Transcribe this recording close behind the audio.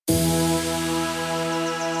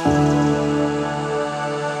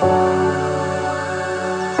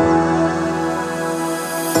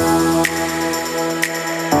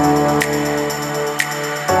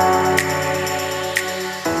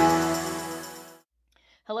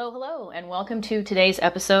Hello, and welcome to today's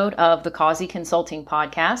episode of the Causey Consulting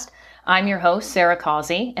Podcast. I'm your host, Sarah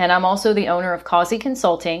Causey, and I'm also the owner of Causey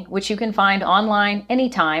Consulting, which you can find online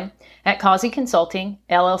anytime at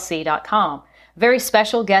causeyconsultingllc.com. Very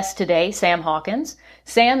special guest today, Sam Hawkins.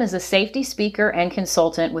 Sam is a safety speaker and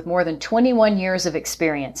consultant with more than 21 years of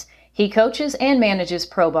experience. He coaches and manages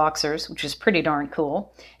pro boxers, which is pretty darn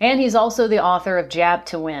cool, and he's also the author of Jab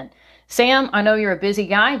to Win. Sam, I know you're a busy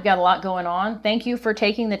guy. You've got a lot going on. Thank you for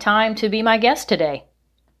taking the time to be my guest today.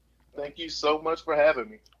 Thank you so much for having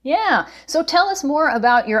me. Yeah. So tell us more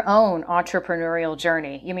about your own entrepreneurial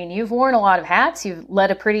journey. I mean, you've worn a lot of hats. You've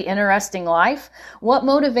led a pretty interesting life. What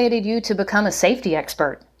motivated you to become a safety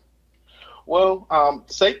expert? Well,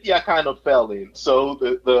 safety I kind of fell in. So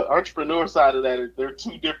the entrepreneur side of that, there are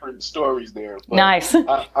two different stories there. But, nice.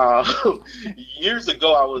 Years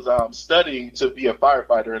ago, I was studying to be a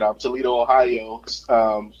firefighter in Toledo, Ohio.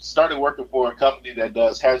 Started working for a company that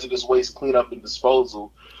does hazardous waste cleanup and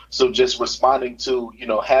disposal. So just responding to,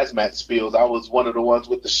 hazmat spills. I was one of the ones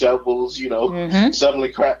with the shovels,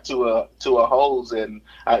 shoveling crap to a hose. And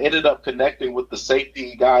I ended up connecting with the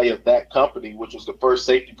safety guy of that company, which was the first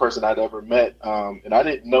safety person I'd ever met. And I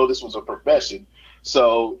didn't know this was a profession.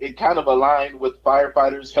 So it kind of aligned with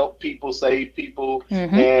firefighters, help people, save people.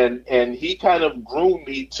 And he kind of groomed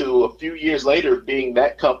me to a few years later being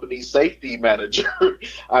that company's safety manager.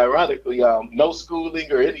 Ironically, no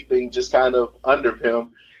schooling or anything, just kind of under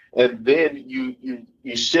him. And then you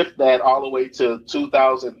shift that all the way to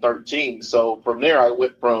 2013. So from there, I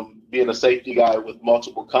went from being a safety guy with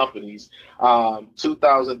multiple companies.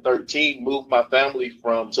 2013, moved my family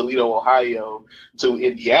from Toledo, Ohio to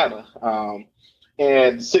Indiana.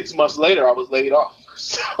 And 6 months later, I was laid off.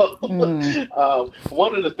 So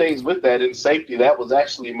one of the things with that in safety, that was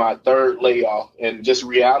actually my third layoff. And just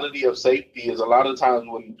reality of safety is a lot of times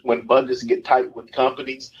when budgets get tight with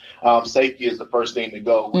companies, safety is the first thing to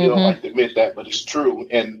go. We don't like to admit that, but it's true.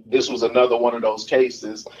 And this was another one of those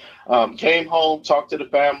cases. Came home, talked to the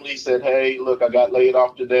family, said, hey, look, I got laid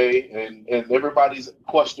off today. And everybody's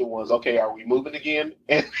question was, okay, are we moving again?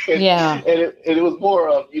 And it was more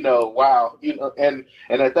of, wow, and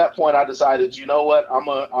at that point I decided, you know what, I'm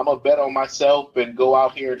a bet on myself and go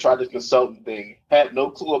out here and try this consulting thing. Had no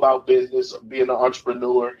clue about business, being an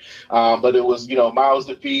entrepreneur, but it was, miles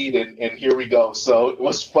to feed and here we go. So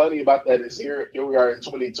what's funny about that is here we are in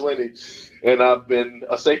 2020 and I've been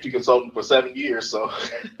a safety consultant for 7 years. So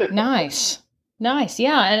Nice.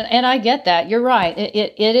 Yeah. And I get that. You're right.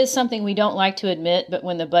 It is something we don't like to admit, but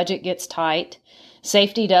when the budget gets tight,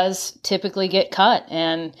 safety does typically get cut.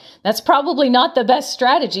 And that's probably not the best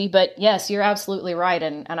strategy, but yes, you're absolutely right.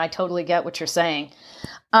 And I totally get what you're saying.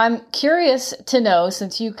 I'm curious to know,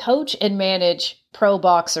 since you coach and manage pro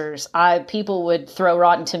boxers, people would throw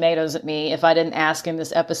rotten tomatoes at me if I didn't ask in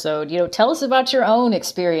this episode. Tell us about your own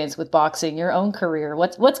experience with boxing, your own career.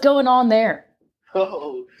 What's going on there?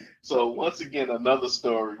 Oh, so once again, another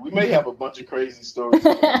story. We may have a bunch of crazy stories.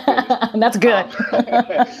 That's good.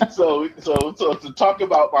 So to talk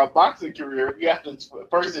about my boxing career, we have to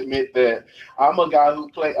first admit that I'm a guy who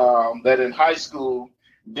played that in high school.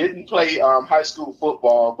 Didn't play high school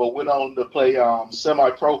football, but went on to play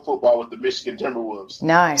semi-pro football with the Michigan Timberwolves.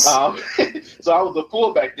 Nice. So I was a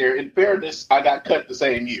fullback there. In fairness, I got cut the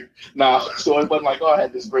same year. Now, so it wasn't like, I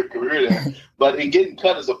had this great career there. But in getting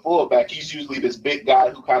cut as a fullback, he's usually this big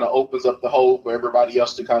guy who kind of opens up the hole for everybody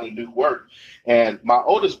else to kind of do work. And my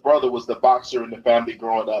oldest brother was the boxer in the family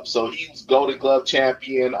growing up. So he was Golden Glove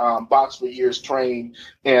champion, boxed for years, trained.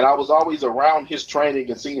 And I was always around his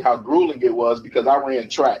training and seeing how grueling it was because I ran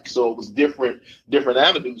track. So it was different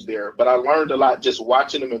avenues there. But I learned a lot just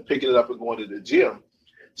watching him and picking it up and going to the gym.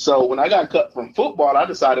 So when I got cut from football, I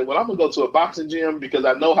decided, well, I'm going to go to a boxing gym because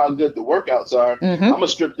I know how good the workouts are. I'm going to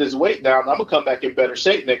strip this weight down. I'm going to come back in better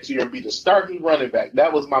shape next year and be the starting running back.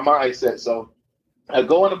 That was my mindset. So I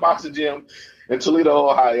go in the boxing gym in Toledo,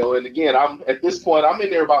 Ohio. And again, at this point, I'm in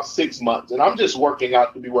there about 6 months and I'm just working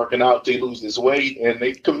out to lose this weight. And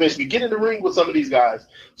they convinced me, get in the ring with some of these guys.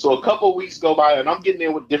 So a couple of weeks go by and I'm getting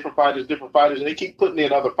in with different fighters, and they keep putting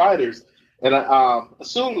in other fighters. And I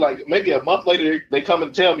assume like maybe a month later, they come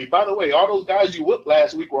and tell me, by the way, all those guys you whooped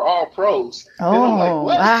last week were all pros. Oh, and I'm like,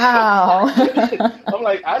 what? Wow. I'm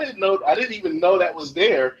like, I didn't even know that was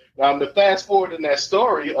there. To fast forward in that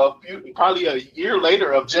story of probably a year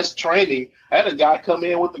later of just training, I had a guy come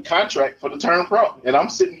in with the contract for the turn pro. And I'm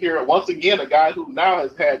sitting here once again, a guy who now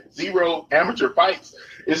has had 0 amateur fights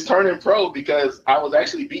is turning pro because I was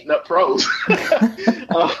actually beating up pros.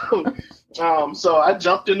 So I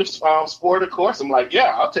jumped in the sport, of course. I'm like,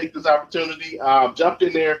 yeah, I'll take this opportunity. Jumped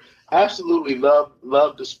in there. Absolutely love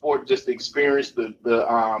the sport, just the experience,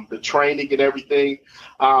 the training and everything.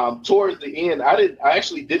 Towards the end, I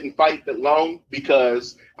actually didn't fight that long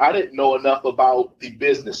because I didn't know enough about the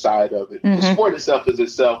business side of it. The Mm-hmm. sport itself is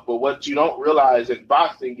itself, but what you don't realize in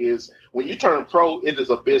boxing is when you turn pro, it is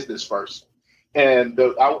a business first. And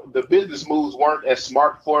the business moves weren't as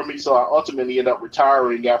smart for me, so I ultimately ended up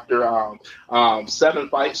retiring after 7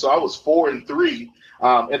 fights. So I was 4-3.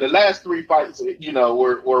 And the last 3 fights,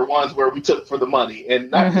 were ones where we took for the money. And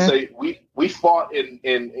not to Mm-hmm. say we fought in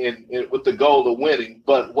with the goal of winning,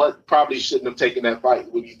 but what probably shouldn't have taken that fight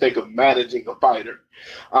when you think of managing a fighter.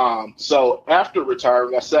 So after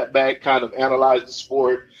retiring, I sat back, kind of analyzed the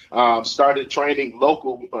sport, started training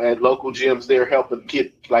at local gyms there, helping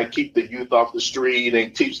keep the youth off the street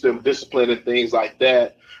and teach them discipline and things like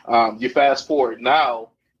that. You fast forward now,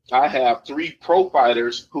 I have 3 pro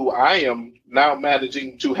fighters who I am now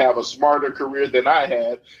managing to have a smarter career than I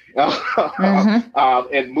had,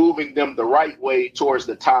 Mm-hmm. and moving them the right way towards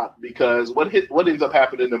the top. Because what ends up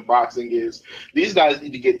happening in boxing is these guys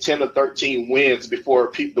need to get 10 or 13 wins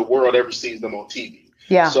before the world ever sees them on TV.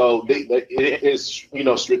 Yeah. So it is,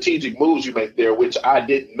 strategic moves you make there, which I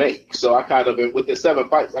didn't make. So I kind of, with the 7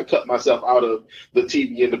 fights, I cut myself out of the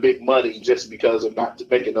TV and the big money just because of not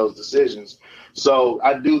making those decisions. So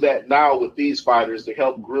I do that now with these fighters to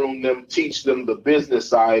help groom them, teach them the business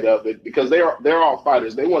side of it, because they're all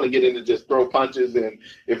fighters. They want to get in and just throw punches, and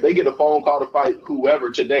if they get a phone call to fight whoever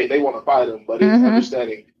today, they want to fight them. But it's Mm-hmm.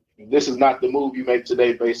 understanding this is not the move you make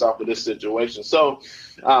today based off of this situation. So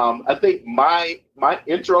I think my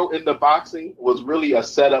intro into boxing was really a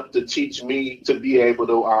setup to teach me to be able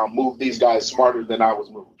to move these guys smarter than I was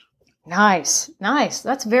moved. Nice, nice.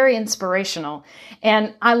 That's very inspirational.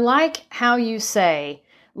 And I like how you say,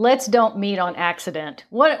 let's don't meet on accident.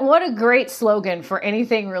 What a great slogan for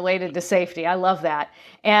anything related to safety. I love that.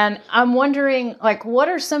 And I'm wondering, like, what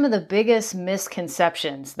are some of the biggest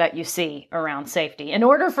misconceptions that you see around safety? In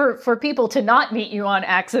order for people to not meet you on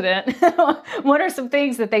accident, what are some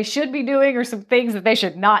things that they should be doing or some things that they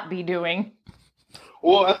should not be doing?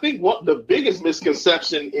 Well, I think what the biggest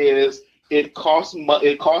misconception is it costs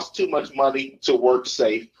too much money to work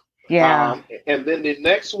safe. Yeah. And then the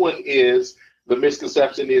next one is the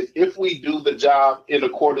misconception is if we do the job in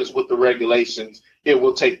accordance with the regulations, it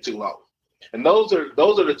will take too long. And those are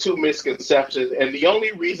the two misconceptions. And the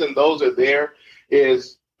only reason those are there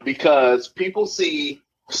is because people see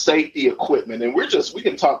safety equipment, and we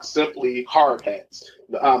can talk simply hard hats.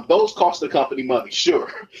 Those cost the company money, sure.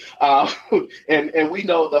 Um, and we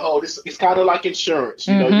know the whole. It's kind of like insurance.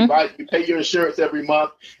 Mm-hmm. You pay your insurance every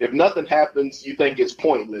month. If nothing happens, you think it's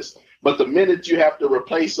pointless. But the minute you have to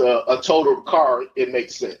replace a total car, it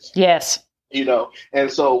makes sense. Yes.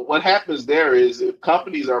 And so what happens there is if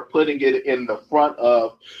companies are putting it in the front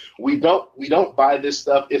of we don't buy this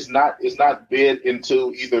stuff, it's not bid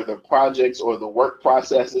into either the projects or the work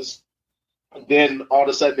processes, then all of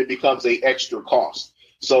a sudden it becomes a extra cost.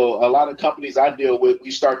 So a lot of companies I deal with,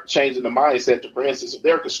 we start changing the mindset to, for instance, if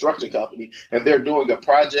they're a construction company and they're doing a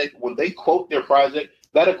project, when they quote their project,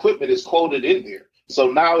 that equipment is quoted in there. So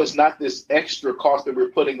now it's not this extra cost that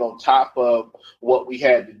we're putting on top of what we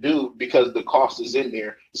had to do because the cost is in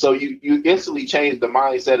there. So you instantly change the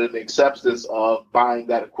mindset and the acceptance of buying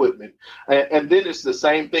that equipment. And then it's the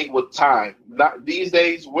same thing with time. Not these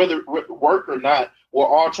days, whether work or not, we're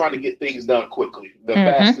all trying to get things done quickly, the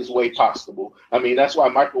Mm-hmm. fastest way possible. I mean, that's why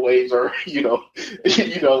microwaves are,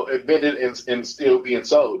 invented and still being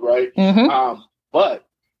sold, right? Mm-hmm. But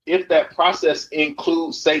if that process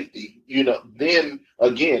includes safety, then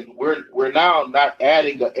again, we're now not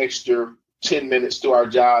adding an extra 10 minutes to our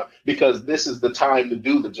job because this is the time to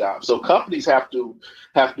do the job. So companies have to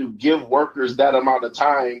give workers that amount of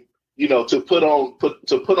time, to put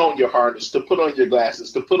on your harness, to put on your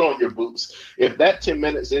glasses, to put on your boots. If that 10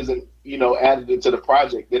 minutes isn't, added into the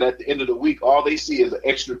project, then at the end of the week, all they see is an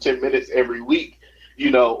extra 10 minutes every week,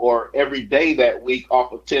 or every day that week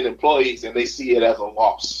off of 10 employees, and they see it as a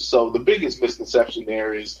loss. So the biggest misconception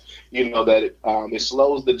there is, that it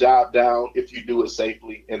slows the job down if you do it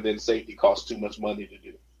safely, and then safety costs too much money to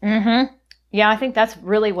do. Mm-hmm. Yeah, I think that's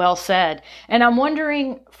really well said. And I'm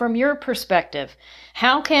wondering, from your perspective,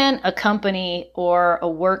 how can a company or a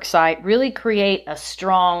work site really create a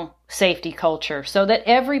strong safety culture so that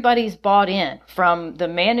everybody's bought in from the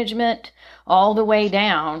management all the way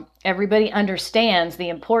down? Everybody understands the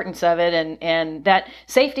importance of it and that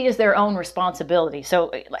safety is their own responsibility.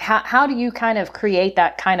 So how do you kind of create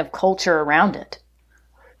that kind of culture around it?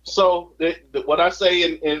 So what I say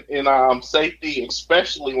in safety,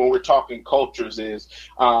 especially when we're talking cultures, is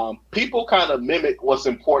people kind of mimic what's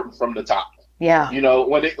important from the top. Yeah.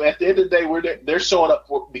 When at the end of the day, they're showing up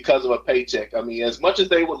because of a paycheck. I mean, as much as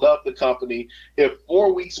they would love the company, if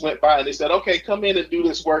 4 weeks went by and they said, "Okay, come in and do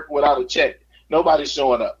this work without a check," nobody's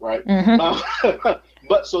showing up, right? Mm-hmm.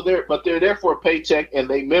 They're there for a paycheck, and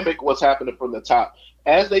they mimic what's happening from the top.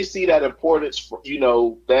 As they see that importance,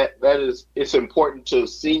 it's important to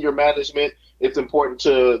senior management. It's important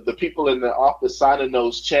to the people in the office signing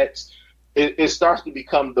those checks. It starts to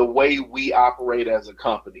become the way we operate as a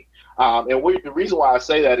company. The reason why I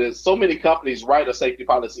say that is so many companies write a safety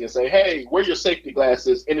policy and say, "Hey, wear your safety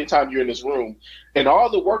glasses anytime you're in this room." And all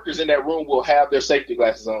the workers in that room will have their safety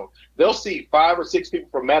glasses on. They'll see 5 or 6 people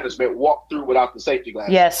from management walk through without the safety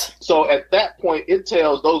glasses. Yes. So at that point, it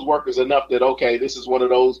tells those workers enough that, okay, this is one of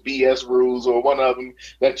those BS rules, or one of them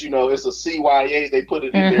that, it's a CYA, they put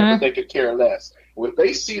it in there, but they could care less. If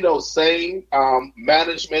they see those same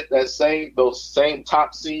management, those same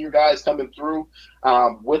top senior guys coming through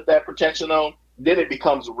with that protection on, then it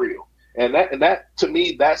becomes real. And that to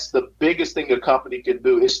me, that's the biggest thing a company can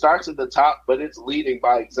do. It starts at the top, but it's leading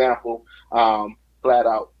by example, flat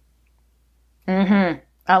out. Mm-hmm.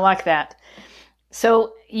 I like that.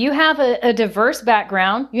 So you have a diverse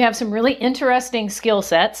background. You have some really interesting skill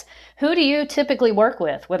sets. Who do you typically work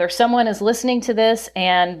with? Whether someone is listening to this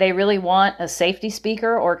and they really want a safety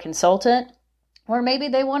speaker or consultant, or maybe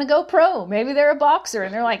they want to go pro. Maybe they're a boxer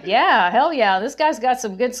and they're like, yeah, hell yeah, this guy's got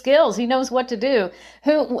some good skills. He knows what to do.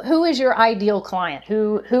 Who is your ideal client?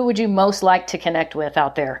 Who would you most like to connect with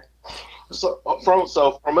out there? So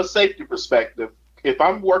from a safety perspective, if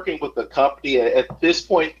I'm working with a company at this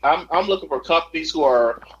point, I'm looking for companies who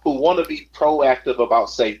want to be proactive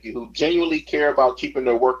about safety, who genuinely care about keeping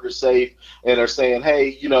their workers safe, and are saying,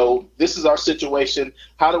 "Hey, this is our situation.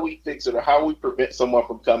 How do we fix it, or how do we prevent someone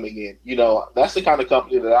from coming in?" That's the kind of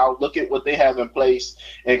company that I'll look at what they have in place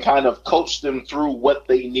and kind of coach them through what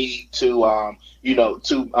they need to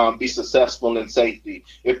be successful in safety.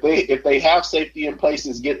 If they have safety in place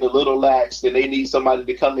is getting a little lax, then they need somebody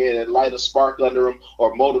to come in and light a spark under them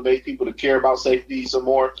or motivate people to care about safety some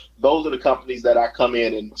more. Those are the companies that I come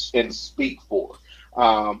in and speak for.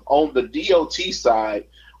 On the DOT side,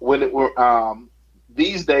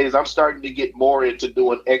 these days I'm starting to get more into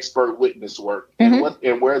doing expert witness work. Mm-hmm.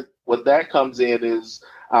 And where that comes in is,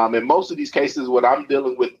 in most of these cases, what I'm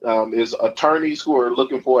dealing with is attorneys who are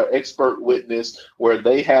looking for an expert witness where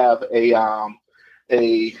they have a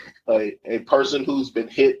person who's been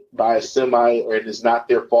hit by a semi and it's not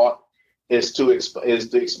their fault, is to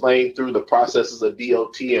explain through the processes of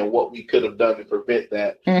DOT and what we could have done to prevent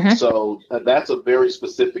that. Mm-hmm. So that's a very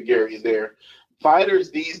specific area there. Fighters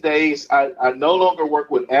these days, I no longer work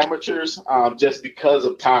with amateurs just because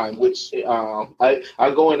of time, which I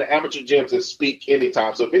go into amateur gyms and speak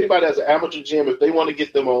anytime. So if anybody has an amateur gym, if they want to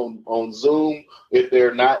get them on Zoom, if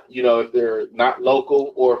they're not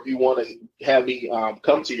local, or if you want to have me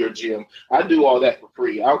come to your gym, I do all that for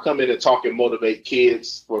free. I'll come in and talk and motivate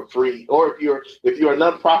kids for free. Or if you're a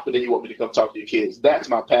nonprofit and you want me to come talk to your kids, that's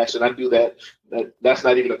my passion. I do that. That's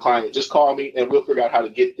not even a client. Just call me and we'll figure out how to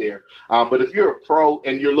get there. But if you're a pro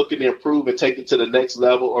and you're looking to improve and take it to the next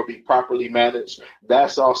level or be properly managed,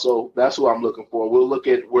 that's who I'm looking for. We'll look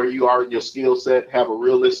at where you are in your skill set, have a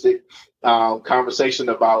realistic conversation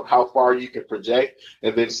about how far you can project,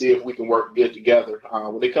 and then see if we can work good together.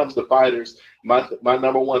 When it comes to fighters, my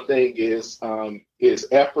number one thing is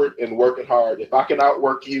effort and working hard. If I can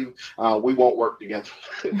outwork you, we won't work together.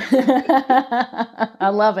 I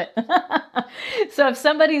love it. So if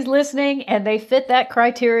somebody's listening and they fit that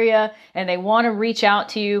criteria and they want to reach out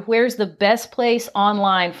to you, where's the best place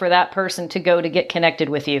online for that person to go to get connected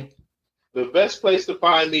with you? The best place to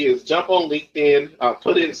find me is jump on LinkedIn,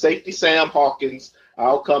 put in Safety Sam Hawkins.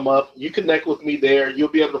 I'll come up. You connect with me there. You'll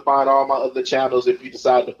be able to find all my other channels if you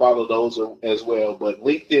decide to follow those as well. But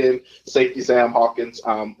LinkedIn, Safety Sam Hawkins.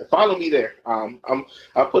 Follow me there.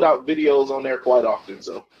 I put out videos on there quite often.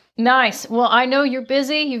 So. Nice. Well, I know you're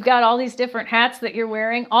busy. You've got all these different hats that you're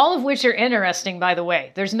wearing, all of which are interesting, by the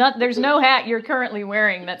way. There's no hat you're currently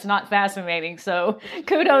wearing that's not fascinating. So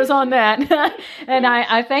kudos on that. And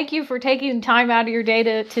I thank you for taking time out of your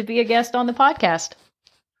day to be a guest on the podcast.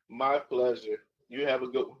 My pleasure. You have a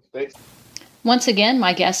good one. Thanks. Once again,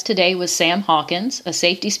 my guest today was Sam Hawkins, a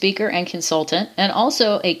safety speaker and consultant, and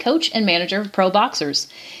also a coach and manager of pro boxers.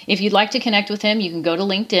 If you'd like to connect with him, you can go to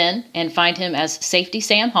LinkedIn and find him as Safety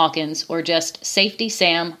Sam Hawkins or just Safety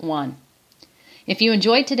Sam 1. If you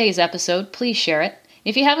enjoyed today's episode, please share it.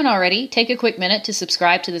 If you haven't already, take a quick minute to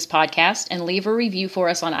subscribe to this podcast and leave a review for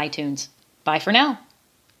us on iTunes. Bye for now.